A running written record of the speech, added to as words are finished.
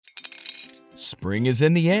Spring is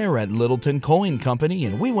in the air at Littleton Coin Company,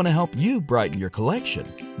 and we want to help you brighten your collection.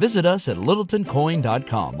 Visit us at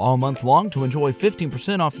littletoncoin.com all month long to enjoy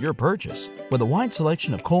 15% off your purchase. With a wide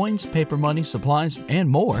selection of coins, paper money, supplies, and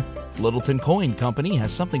more, Littleton Coin Company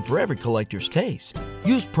has something for every collector's taste.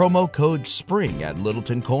 Use promo code SPRING at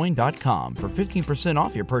littletoncoin.com for 15%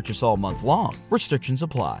 off your purchase all month long. Restrictions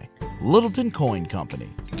apply. Littleton Coin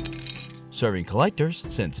Company. Serving collectors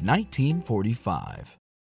since 1945.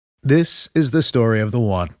 This is the story of the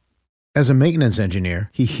one. As a maintenance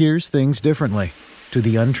engineer, he hears things differently. To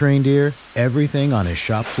the untrained ear, everything on his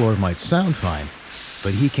shop floor might sound fine,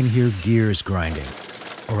 but he can hear gears grinding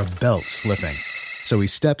or a belt slipping. So he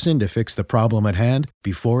steps in to fix the problem at hand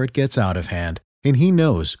before it gets out of hand. And he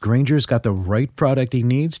knows Grainger's got the right product he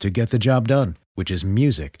needs to get the job done, which is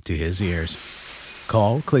music to his ears.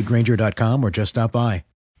 Call, click Grainger.com, or just stop by.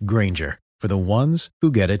 Grainger, for the ones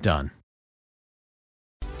who get it done.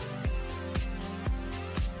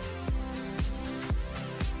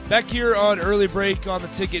 Back here on Early Break on the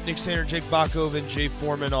Ticket, Nick Sander, Jake Bachov, and Jay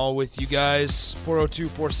Foreman all with you guys.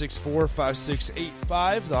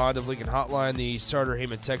 402-464-5685, the Honda of Lincoln hotline, the Starter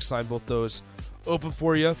Heyman text line, both those open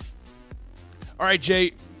for you. All right,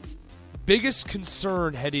 Jay, biggest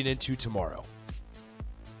concern heading into tomorrow?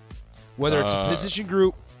 Whether it's a position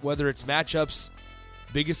group, whether it's matchups,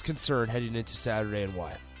 biggest concern heading into Saturday and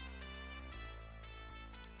why?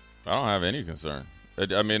 I don't have any concern.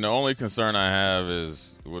 I mean, the only concern I have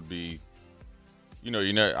would be,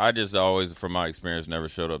 I just always, from my experience, never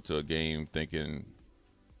showed up to a game thinking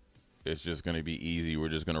it's just going to be easy. We're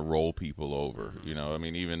just going to roll people over. I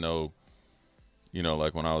mean, even though,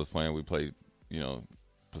 like when I was playing, we played,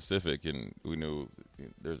 Pacific, and we knew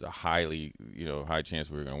there's a high chance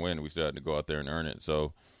we were going to win. We still had to go out there and earn it.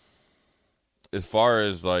 So as far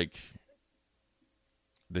as like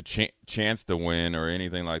the chance to win or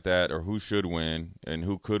anything like that, or who should win and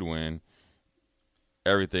who could win,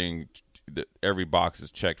 every box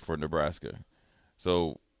is checked for Nebraska.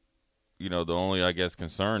 So, the only, I guess,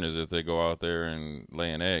 concern is if they go out there and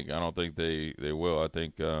lay an egg. I don't think they will. I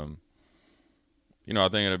think, I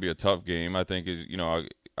think it'll be a tough game. I think,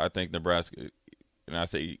 I think Nebraska, and I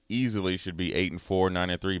say easily, should be 8-4,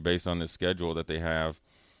 9-3 based on the schedule that they have.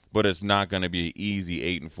 But it's not going to be an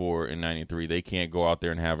easy 8-4 and 9-3. They can't go out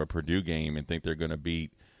there and have a Purdue game and think they're going to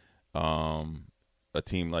beat a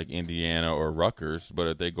team like Indiana or Rutgers. But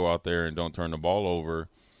if they go out there and don't turn the ball over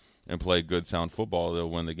and play good, sound football, they'll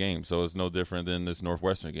win the game. So it's no different than this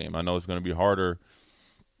Northwestern game. I know it's going to be harder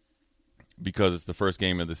because it's the first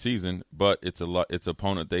game of the season, but it's an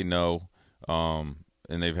opponent they know, and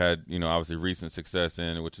they've had obviously recent success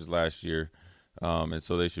in, which is last year. And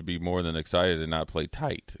so they should be more than excited and not play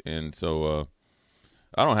tight. And so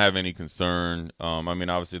I don't have any concern. I mean,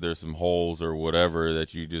 obviously there's some holes or whatever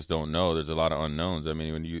that you just don't know. There's a lot of unknowns. I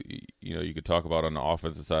mean, when you could talk about on the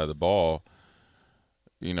offensive side of the ball,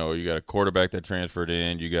 you got a quarterback that transferred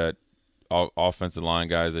in. You got offensive line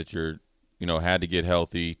guys that had to get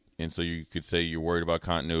healthy. And so you could say you're worried about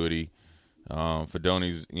continuity.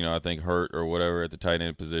 Fedoni's, I think hurt or whatever at the tight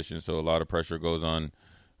end position. So a lot of pressure goes on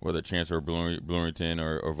whether Chancellor Bloomington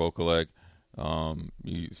or Vokalek.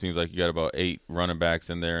 It seems like you got about 8 running backs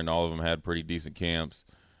in there, and all of them had pretty decent camps.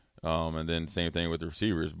 And then same thing with the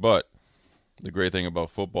receivers. But the great thing about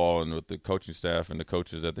football and with the coaching staff and the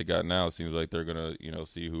coaches that they got now, it seems like they're going to,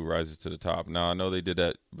 see who rises to the top. Now, I know they did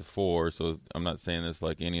that before, so I'm not saying this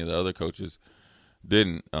like any of the other coaches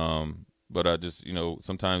didn't. But I just,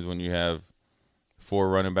 sometimes when you have 4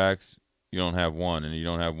 running backs, you don't have one, and you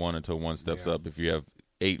don't have one until one steps up. If you have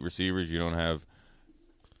 8 receivers, you don't have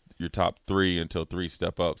your top 3 until 3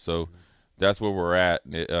 step up. So that's where we're at.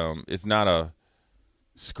 It's not a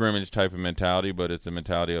scrimmage type of mentality, but it's a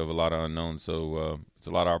mentality of a lot of unknowns. So it's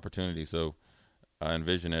a lot of opportunity. So I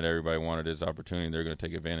envision that everybody wanted this opportunity, and they're going to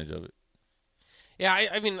take advantage of it. Yeah,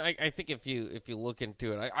 I mean, I think if you look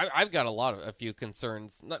into it, I've got a few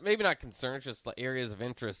concerns. Maybe not concerns, just areas of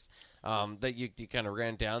interest that you kind of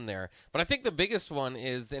ran down there. But I think the biggest one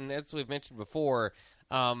is, and as we've mentioned before,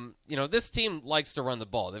 this team likes to run the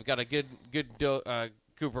ball. They've got a good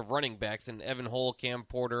group of running backs in Evan Hull, Cam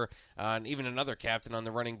Porter, and even another captain on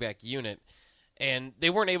the running back unit. And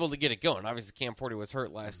they weren't able to get it going. Obviously, Cam Porter was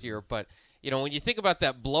hurt last year, but when you think about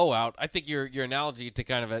that blowout, I think your analogy to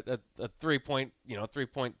kind of a 3-point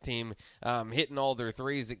team hitting all their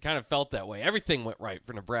threes, it kind of felt that way. Everything went right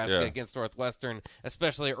for Nebraska against Northwestern,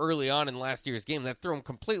 especially early on in last year's game. That threw them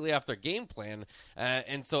completely off their game plan,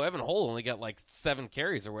 and so Evan Hull only got like 7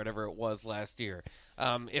 carries or whatever it was last year.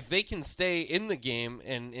 If they can stay in the game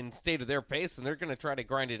and stay to their pace, then they're going to try to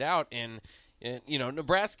grind it out. And And,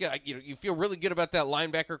 Nebraska, you feel really good about that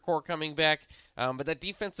linebacker core coming back, but that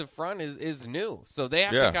defensive front is new. So they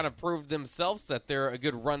have to kind of prove themselves that they're a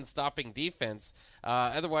good run-stopping defense.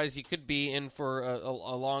 Otherwise, you could be in for a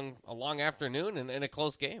long afternoon and a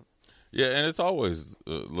close game. Yeah, and it's always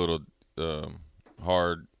a little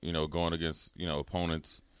hard, going against,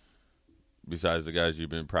 opponents besides the guys you've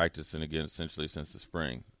been practicing against essentially since the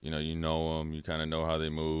spring. You know them, you kind of know how they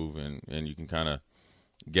move, and you can kind of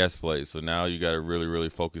guess plays. So now you got to really, really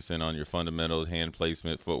focus in on your fundamentals, hand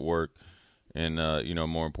placement, footwork, and,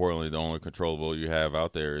 more importantly, the only controllable you have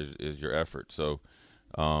out there is your effort. So,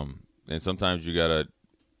 and sometimes you got to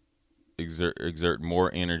exert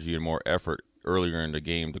more energy and more effort earlier in the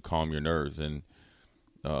game to calm your nerves. And,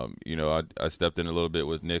 I stepped in a little bit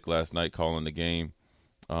with Nick last night calling the game,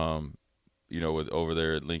 with over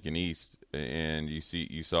there at Lincoln East, and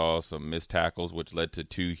you saw some missed tackles, which led to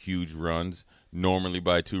 2 huge runs, normally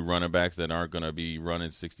by 2 running backs that aren't going to be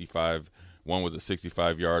running 65. One was a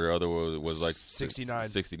 65-yarder, other was like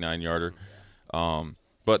 69-yarder.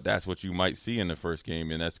 But that's what you might see in the first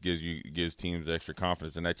game, and that gives teams extra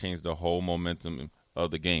confidence, and that changed the whole momentum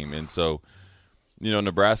of the game. And so,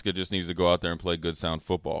 Nebraska just needs to go out there and play good, sound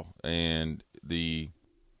football, and the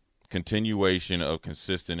continuation of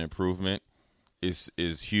consistent improvement is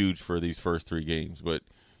huge for these first 3 games. But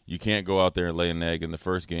you can't go out there and lay an egg in the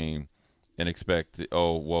first game and expect, we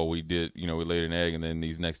laid an egg, and then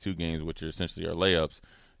these next 2 games, which are essentially our layups,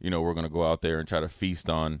 we're going to go out there and try to feast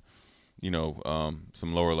on, some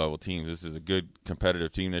lower level teams. This is a good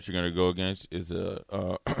competitive team that you're going to go against. Is a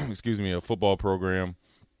a football program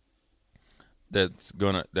that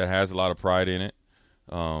has a lot of pride in it.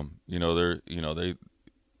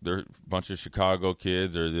 They're a bunch of Chicago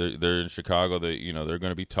kids, or they're in Chicago. They're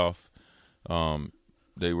going to be tough.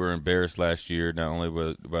 They were embarrassed last year, not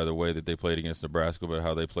only by the way that they played against Nebraska, but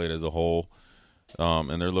how they played as a whole.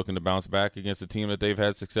 And they're looking to bounce back against a team that they've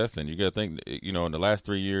had success in. You got to think, in the last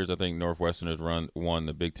 3 years, I think Northwestern has won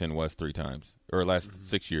the Big Ten West 3 times, or last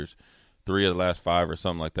 6 years, 3 of the last 5 or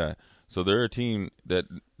something like that. So they're a team that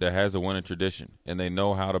has a winning tradition, and they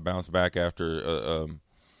know how to bounce back after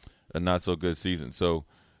a not so good season. So,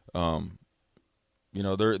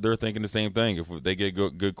 they're thinking the same thing. If they get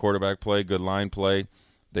good quarterback play, good line play,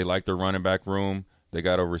 they like their running back room, they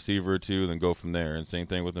got a receiver or 2, then go from there. And same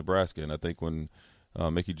thing with Nebraska. And I think when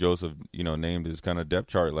Mickey Joseph, named his kind of depth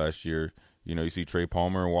chart last year, you see Trey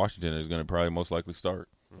Palmer in Washington is going to probably most likely start,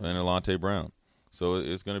 and Alante Brown. So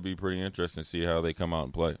it's going to be pretty interesting to see how they come out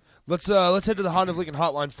and play. Let's head to the Honda of Lincoln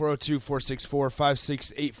hotline,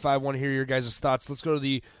 402-464-5685. Want to hear your guys' thoughts. Let's go to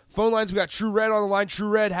the phone lines. We got True Red on the line. True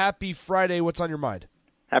Red, happy Friday. What's on your mind?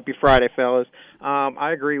 Happy Friday, fellas.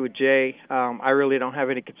 I agree with Jay. I really don't have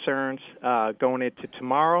any concerns going into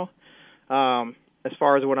tomorrow. As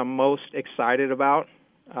far as what I'm most excited about,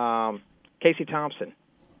 Casey Thompson.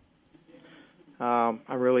 I'm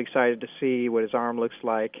really excited to see what his arm looks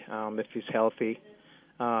like, if he's healthy.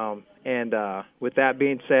 And with that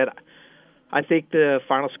being said, I think the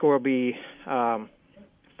final score will be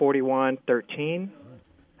 41-13.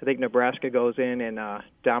 I think Nebraska goes in and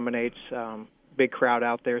dominates. Big crowd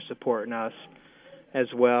out there supporting us as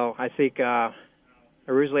well. I think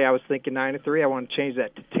originally I was thinking 9-3. I want to change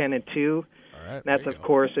that to 10-2. All right, and that's, of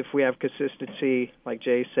course, if we have consistency, like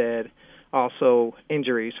Jay said. Also,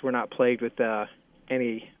 injuries. We're not plagued with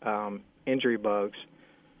any injury bugs.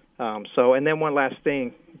 And then one last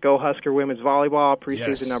thing. Go Husker women's volleyball,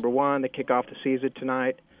 preseason number 1. They kick off the season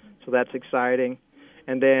tonight, so that's exciting.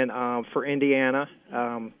 And then for Indiana,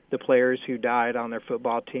 the players who died on their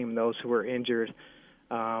football team, those who were injured,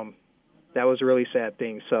 that was a really sad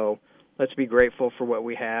thing. So let's be grateful for what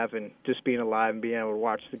we have and just being alive and being able to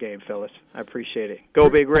watch the game, fellas. I appreciate it. Go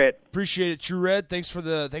Big Red. Appreciate it, True Red. Thanks for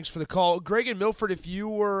the call, Greg and Milford. If you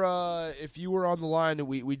were on the line and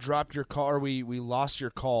we dropped your call, or we lost your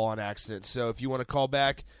call on accident. So if you want to call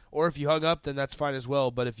back, or if you hung up, then that's fine as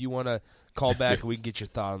well. But if you want to call back, we can get your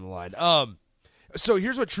thought on the line. So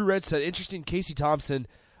here's what True Red said. Interesting, Casey Thompson.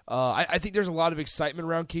 I think there's a lot of excitement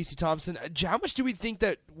around Casey Thompson. How much do we think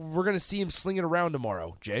that we're going to see him sling it around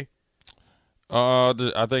tomorrow, Jay?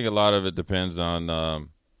 I think a lot of it depends on, how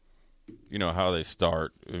they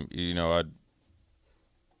start.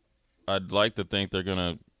 I'd like to think they're going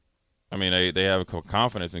to. I mean, they have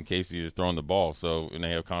confidence in Casey is throwing the ball, and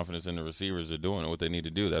they have confidence in the receivers are doing what they need to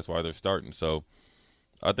do. That's why they're starting. So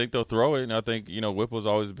I think they'll throw it, and I think, Whipple's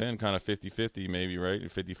always been kind of 50-50 maybe, right?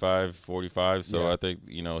 55-45, so yeah. I think,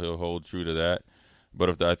 he'll hold true to that.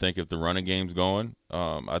 But I think if the running game's going,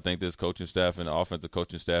 I think this coaching staff and the offensive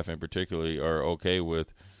coaching staff in particularly are okay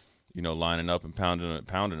with, lining up and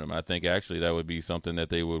pounding them. I think actually that would be something that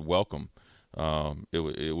they would welcome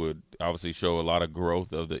It would obviously show a lot of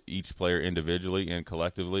growth of each player individually and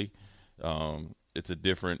collectively. It's a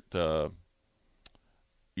different, I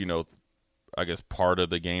guess part of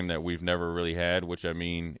the game that we've never really had, which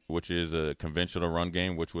is a conventional run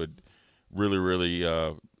game, which would really, really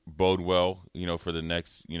bode well, for the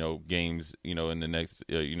next, games, in the next,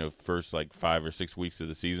 first like 5 or 6 weeks of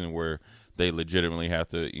the season where they legitimately have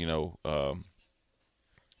to,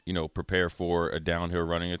 prepare for a downhill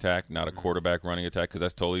running attack, not a quarterback running attack, because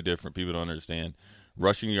that's totally different. People don't understand.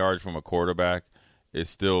 Rushing yards from a quarterback is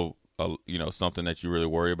still, something that you really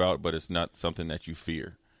worry about, but it's not something that you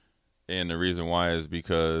fear. And the reason why is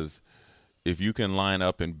because if you can line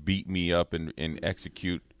up and beat me up and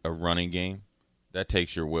execute a running game, that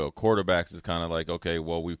takes your will. Quarterbacks is kind of like, okay,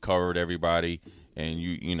 well, we've covered everybody, and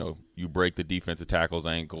you break the defensive tackle's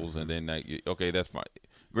ankles, and then okay, that's fine.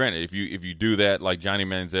 Granted, if you do that like Johnny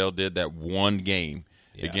Manziel did that one game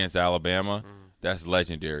against Alabama, that's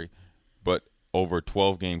legendary. But over a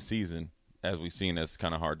 12-game season, as we've seen, that's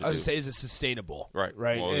kind of hard to do. I was going to say, is it sustainable? Right.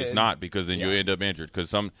 Right. Well, it's not, because then you end up injured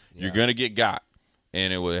because you're going to get got.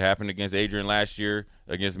 And it would happen against Adrian last year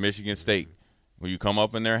against Michigan State. When you come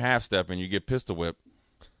up in their half step and you get pistol whipped.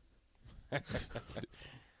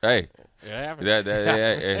 Hey,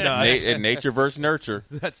 nature versus nurture,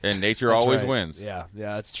 and nature always wins. Yeah,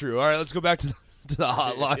 that's true. All right, let's go back to the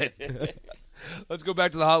hotline. Let's go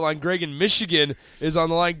back to the hotline. Greg in Michigan is on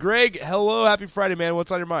the line. Greg, hello, happy Friday, man.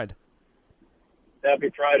 What's on your mind? Happy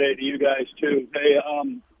Friday to you guys, too. Hey,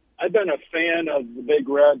 I've been a fan of the Big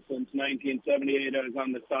Red since 1978. I was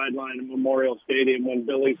on the sideline at Memorial Stadium when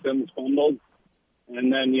Billy Sims fumbled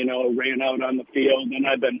and then, ran out on the field, and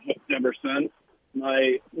I've been hooked ever since.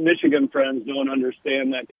 My Michigan friends don't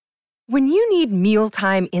understand that. When you need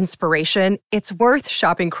mealtime inspiration, it's worth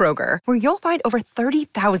shopping Kroger, where you'll find over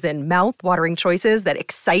 30,000 mouth-watering choices that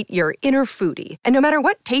excite your inner foodie. And no matter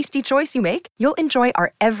what tasty choice you make, you'll enjoy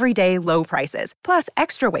our everyday low prices, plus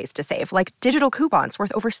extra ways to save, like digital coupons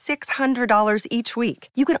worth over $600 each week.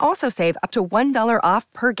 You can also save up to $1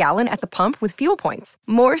 off per gallon at the pump with fuel points.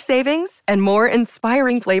 More savings and more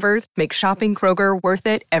inspiring flavors make shopping Kroger worth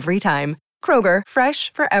it every time. Kroger,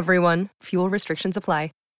 fresh for everyone. Fuel restrictions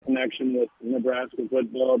apply. Connection with Nebraska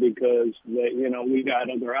football because we got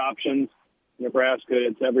other options. Nebraska,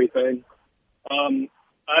 it's everything.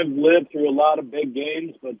 I've lived through a lot of big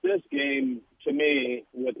games, but this game to me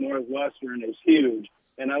with Northwestern is huge,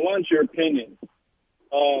 and I want your opinion.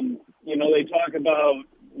 They talk about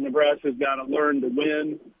Nebraska's got to learn to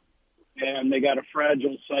win, and they got a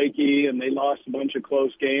fragile psyche, and they lost a bunch of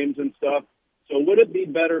close games and stuff. So would it be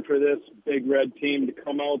better for this Big Red team to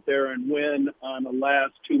come out there and win on the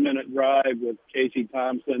last 2-minute drive with Casey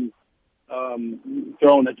Thompson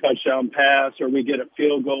throwing a touchdown pass, or we get a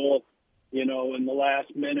field goal, in the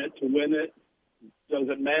last minute to win it? Does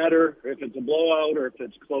it matter if it's a blowout or if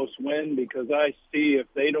it's close win? Because I see if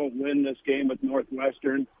they don't win this game with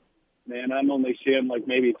Northwestern, man, I'm only seeing like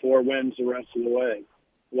maybe 4 wins the rest of the way.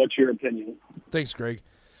 What's your opinion? Thanks, Greg.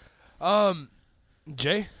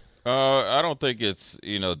 Jay? I don't think it's,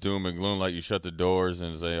 doom and gloom, like you shut the doors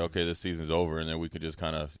and say, okay, this season's over, and then we could just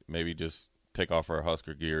kind of maybe just take off our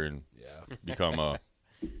Husker gear and become a,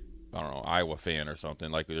 Iowa fan or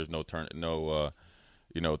something. Like there's turning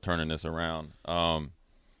this around.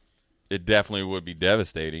 It definitely would be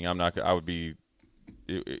devastating. It'd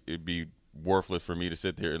be worthless for me to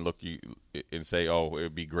sit there and look you and say, oh, it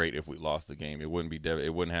would be great if we lost the game. It wouldn't be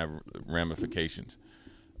it wouldn't have ramifications.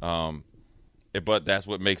 But that's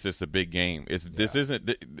what makes this a big game. This isn't.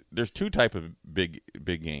 There's 2 type of big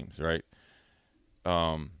games, right?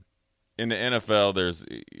 In the NFL, there's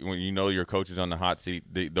when your coach is on the hot seat.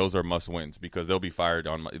 Those are must wins because they'll be fired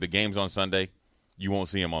on the games on Sunday. You won't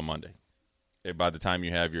see him on Monday. And by the time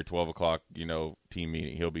you have your 12 o'clock, team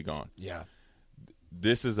meeting, he'll be gone. Yeah.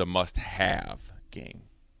 This is a must have game.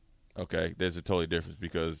 Okay, there's a totally difference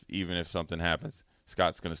because even if something happens,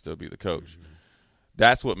 Scott's going to still be the coach. Mm-hmm.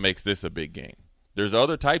 That's what makes this a big game. There's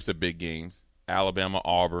other types of big games, Alabama,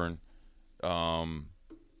 Auburn,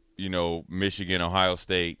 Michigan, Ohio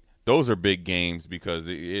State. Those are big games because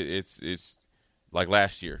it's like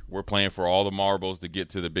last year. We're playing for all the marbles to get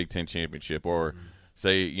to the Big Ten championship. Or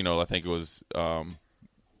say, I think it was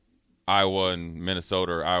Iowa and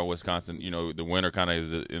Minnesota or Iowa, Wisconsin. The winner kind of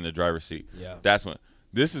is in the driver's seat. Yeah. That's when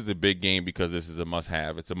this is the big game because this is a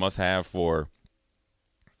must-have. It's a must-have for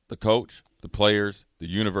the coach, the players, the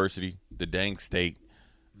university, the dang state,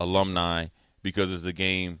 alumni, because it's the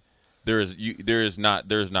game. There's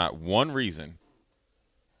not one reason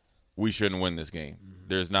we shouldn't win this game. Mm-hmm.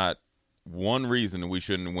 There's not one reason we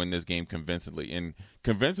shouldn't win this game convincingly. And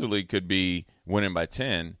convincingly could be winning by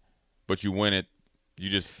 10, but you win it.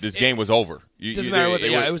 This game was over. Doesn't matter what.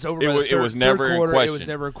 It was over. It was never third quarter, in question. It was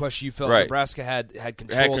never in question. You felt Right. Nebraska had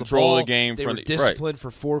control of the game. They were disciplined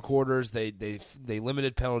for 4 quarters. They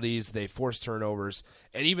limited penalties. They forced turnovers,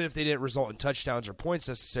 and even if they didn't result in touchdowns or points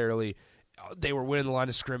necessarily, they were winning the line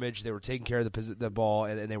of scrimmage. They were taking care of the ball,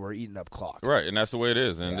 and they were eating up clock. Right, and that's the way it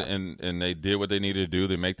is. And they did what they needed to do.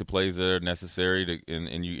 They make the plays that are necessary,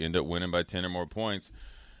 and you end up winning by 10 or more points.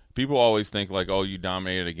 People always think like, oh, you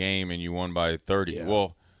dominated a game and you won by 30. Yeah.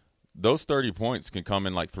 Well, those 30 points can come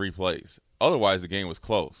in like 3 plays. Otherwise, the game was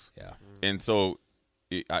close. Yeah. And so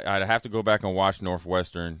I'd have to go back and watch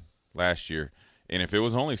Northwestern last year. And if it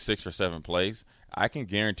was only 6 or 7 plays, I can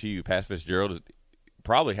guarantee you Pat Fitzgerald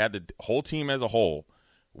probably had the whole team as a whole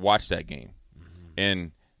watch that game. Mm-hmm.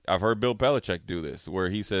 And I've heard Bill Belichick do this, where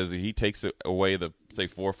he says that he takes away the, say,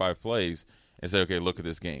 4 or 5 plays and say, okay, look at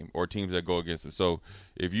this game, or teams that go against it. So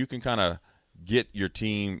if you can kind of get your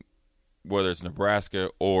team, whether it's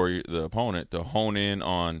Nebraska or the opponent, to hone in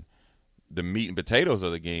on the meat and potatoes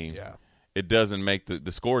of the game, it doesn't make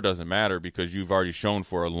the score doesn't matter, because you've already shown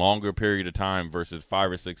for a longer period of time versus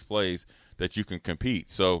 5 or 6 plays that you can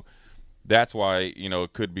compete. So that's why,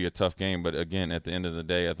 it could be a tough game. But, again, at the end of the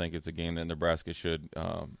day, I think it's a game that Nebraska should,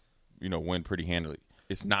 win pretty handily.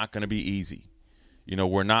 It's not going to be easy.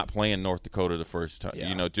 We're not playing North Dakota the first time.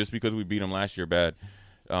 Yeah. Just because we beat them last year bad,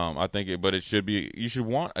 I think but it should be – you should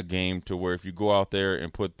want a game to where if you go out there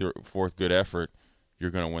and put forth good effort,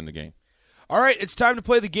 you're going to win the game. All right, it's time to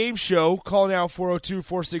play the game show. Call now,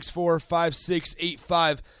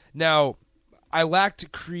 402-464-5685. Now, I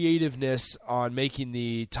lacked creativeness on making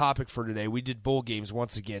the topic for today. We did bowl games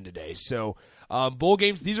once again today. So bowl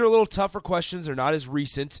games, these are a little tougher questions. They're not as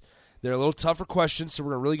recent. They're a little tougher questions, so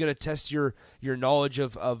we're really going to test your knowledge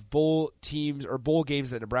of bowl teams or bowl games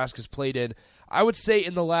that Nebraska's played in, I would say,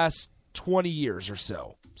 in the last 20 years or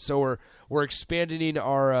so. So we're expanding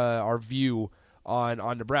our view on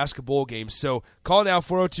Nebraska bowl games. So call now,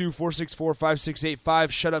 402-464-5685.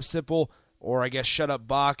 Shut Up Sipple, or I guess Shut Up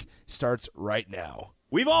Bach, starts right now.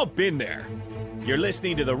 We've all been there. You're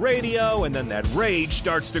listening to the radio, and then that rage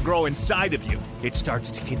starts to grow inside of you. It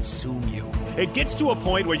starts to consume you. It gets to a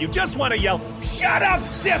point where you just want to yell, "Shut up,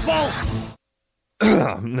 Sipple!"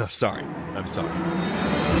 No, sorry. I'm sorry.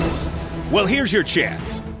 Well, here's your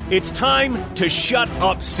chance. It's time to shut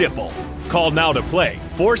up, Sipple. Call now to play,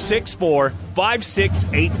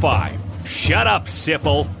 464-5685. Shut Up,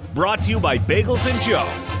 Sipple. Brought to you by Bagels and Joe.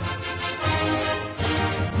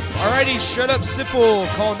 Alrighty, Shut Up Sipple.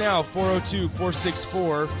 Call now,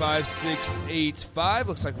 402-464-5685.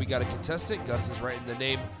 Looks like we got a contestant. Gus is writing the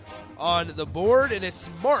name on the board, and it's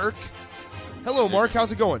Mark. Hello, Mark.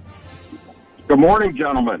 How's it going? Good morning,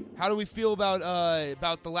 gentlemen. How do we feel about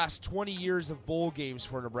the last 20 years of bowl games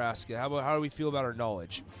for Nebraska? How do we feel about our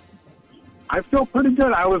knowledge? I feel pretty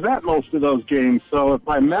good. I was at most of those games, so if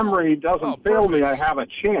my memory doesn't fail me, I have a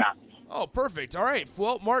chance. Oh, perfect. All right.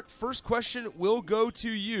 Well, Mark, first question will go to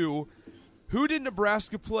you. Who did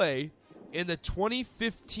Nebraska play in the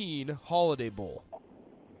 2015 Holiday Bowl?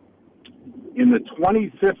 In the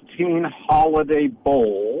 2015 Holiday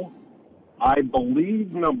Bowl, I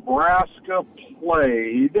believe Nebraska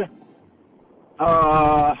played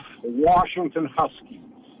Washington Huskies.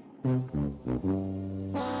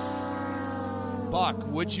 Bach,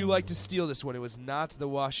 would you like to steal this one? It was not the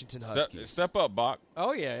Washington Huskies. Step up, Bach.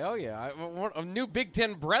 Oh, yeah. A new Big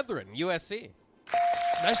Ten brethren, USC.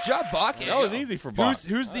 Nice job, Bach. That was easy for Bach.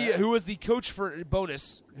 Who was the coach for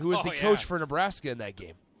bonus? Who was the coach for Nebraska in that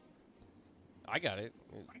game? I got it.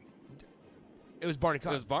 It was Barney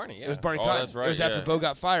Cotton. It was Barney, yeah. It was Barney Oh, Cotton. that's right, It was after yeah. Bo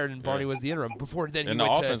got fired and Barney was the interim. Before then, he And the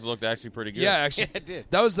went offense to, looked actually pretty good. yeah, actually, Yeah, it did.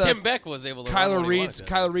 that was Tim Beck was able to run when he wanted to.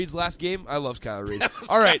 Kyler Reed's last game. I love Kyler Reed.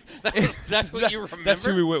 All right, That's what you remember? That's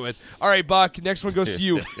who we went with. All right, Bach. Next one goes to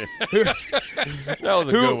you. That was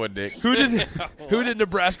a good one, Dick. Who did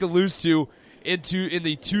Nebraska lose to in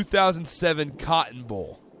the 2007 Cotton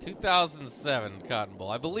Bowl? 2007 Cotton Bowl.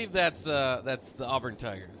 I believe that's the Auburn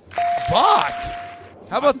Tigers. Bach.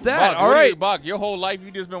 How about that? Bach, All right. Bach, your whole life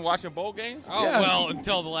you just been watching bowl games? Oh, Yeah. well,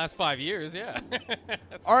 until the last 5 years, yeah.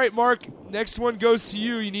 All right, Mark. Next one goes to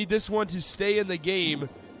you. You need this one to stay in the game.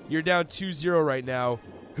 You're down 2-0 right now.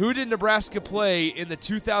 Who did Nebraska play in the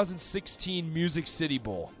 2016 Music City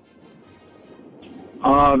Bowl?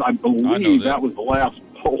 I believe that was the last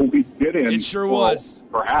bowl we did in. It sure was.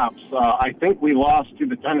 Perhaps. I think we lost to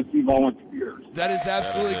the Tennessee Volunteers. That is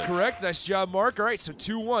absolutely correct. Nice job, Mark. All right, so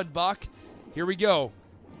 2-1, Bach. Here we go.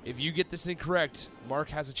 If you get this incorrect, Mark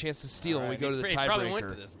has a chance to steal when we go to the He probably went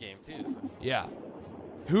tiebreaker. to this game, too. So. Yeah.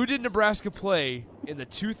 Who did Nebraska play in the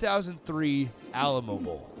 2003 Alamo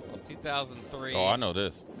Bowl? Well, 2003. Oh, I know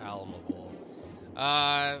this. Alamo Bowl.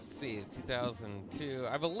 Let's see, 2002.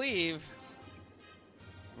 I believe,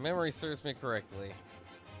 memory serves me correctly.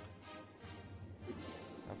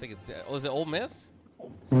 I think it's, was it Ole Miss?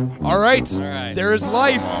 All right. right. There is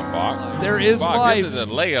life. Come on, Bach. There is Bach, life. This is a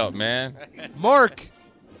layup, man. Mark,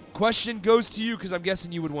 question goes to you because I'm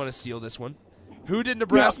guessing you would want to steal this one. Who did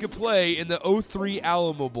Nebraska play in the 03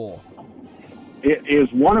 Alamo Bowl? It is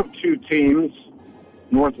one of two teams,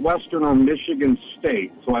 Northwestern or Michigan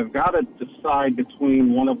State. So I've got to decide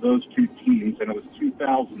between one of those two teams, and it was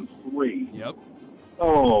 2003. Yep.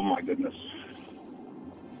 Oh, my goodness.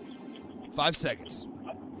 5 seconds.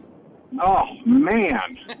 Oh,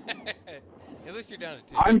 man. At least you're down to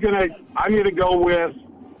 2. I'm gonna go with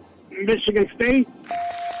Michigan State.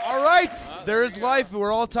 All right. There is life.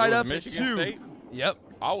 We're all tied It was up Michigan at 2. State? Yep.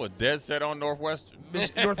 I was dead set on Northwestern.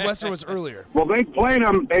 Northwestern was earlier. Well, they played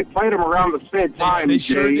them around the same time, they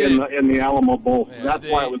sure Jay, did. in the Alamo Bowl. Yeah, That's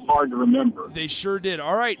why it was hard to remember. They sure did.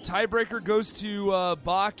 All right. Tiebreaker goes to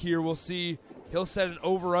Bach here. We'll see. He'll set an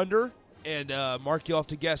over-under, and Mark, you'll have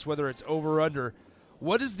to guess whether it's over or under.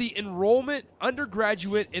 What is the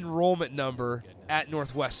undergraduate enrollment number at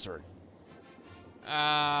Northwestern?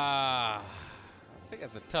 I think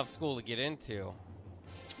that's a tough school to get into.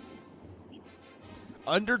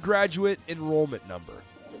 Undergraduate enrollment number.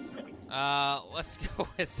 Let's go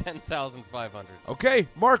with 10,500. Okay,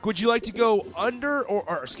 Mark, would you like to go over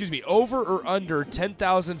or under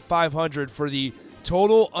 10,500 for the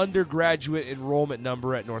total undergraduate enrollment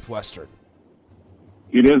number at Northwestern?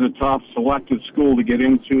 It is a tough selective school to get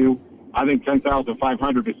into. I think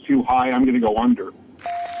 10,500 is too high. I'm going to go under.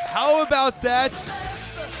 How about that?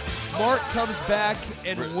 Mark comes back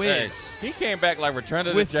and wins. Hey, he came back like Return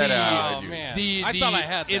of the With Jedi. Oh, man. I thought I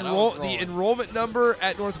had that. The enrollment number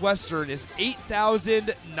at Northwestern is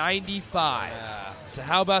 8,095. So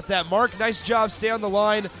how about that? Mark, nice job. Stay on the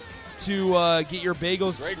line to get your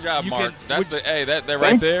bagels. Great job, Mark. That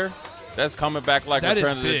right there. That's coming back like that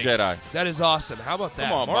Return is of the big. Jedi. That is awesome. How about that,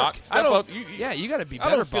 Come on, Mark? Bach. You got to be I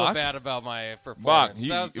better, don't feel Bach. bad about my performance. Bach,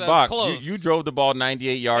 That was Bach, close. you drove the ball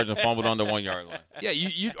 98 yards and fumbled on the 1 yard line. Yeah,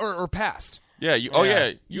 you or passed. Yeah, you over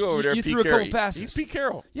there. You Pete threw a Carroll. couple passes. He's Pete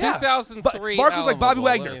Carroll. Yeah. 2003 Mark was like Bobby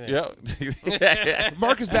Alamo Bowl. Wagner. Yeah.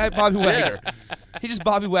 Mark is bad Bobby Wagner. He just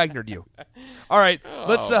Bobby Wagnered you. All right,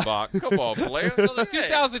 let's. Bach, come on, player. Well, the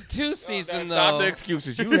 2002 season, though. Stop the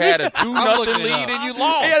excuses. You had a 2-0 looking it lead up. and you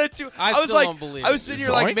lost. He had a 2. I was still like, don't believe I was it. sitting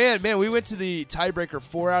here like, Zoinks. man, we went to the tiebreaker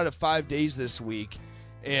 4 out of 5 days this week,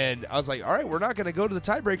 and I was like, all right, we're not going to go to the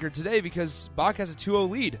tiebreaker today because Bach has a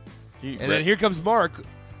 2-0 lead, and then here comes Mark,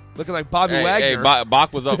 looking like Bobby Wagner,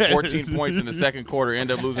 Bach was up 14 points in the second quarter,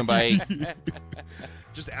 ended up losing by 8.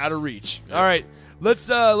 just out of reach. All right.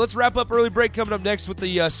 Let's wrap up early break. Coming up next with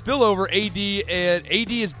the spillover.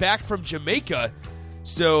 AD is back from Jamaica,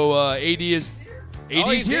 so AD's here. He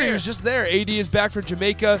was just there. AD is back from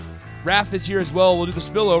Jamaica. Raph is here as well. We'll do the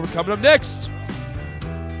spillover coming up next.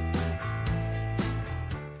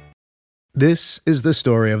 This is the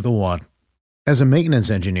story of the one. As a maintenance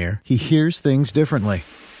engineer, he hears things differently.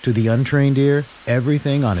 To the untrained ear,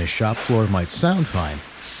 everything on his shop floor might sound fine,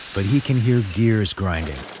 but he can hear gears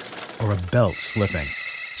grinding or a belt slipping.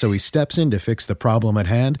 So he steps in to fix the problem at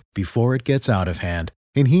hand before it gets out of hand.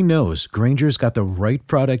 And he knows Grainger's got the right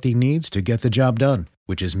product he needs to get the job done,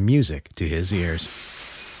 which is music to his ears.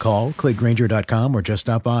 Call, click Grainger.com, or just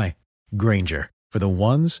stop by. Grainger, for the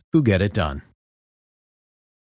ones who get it done.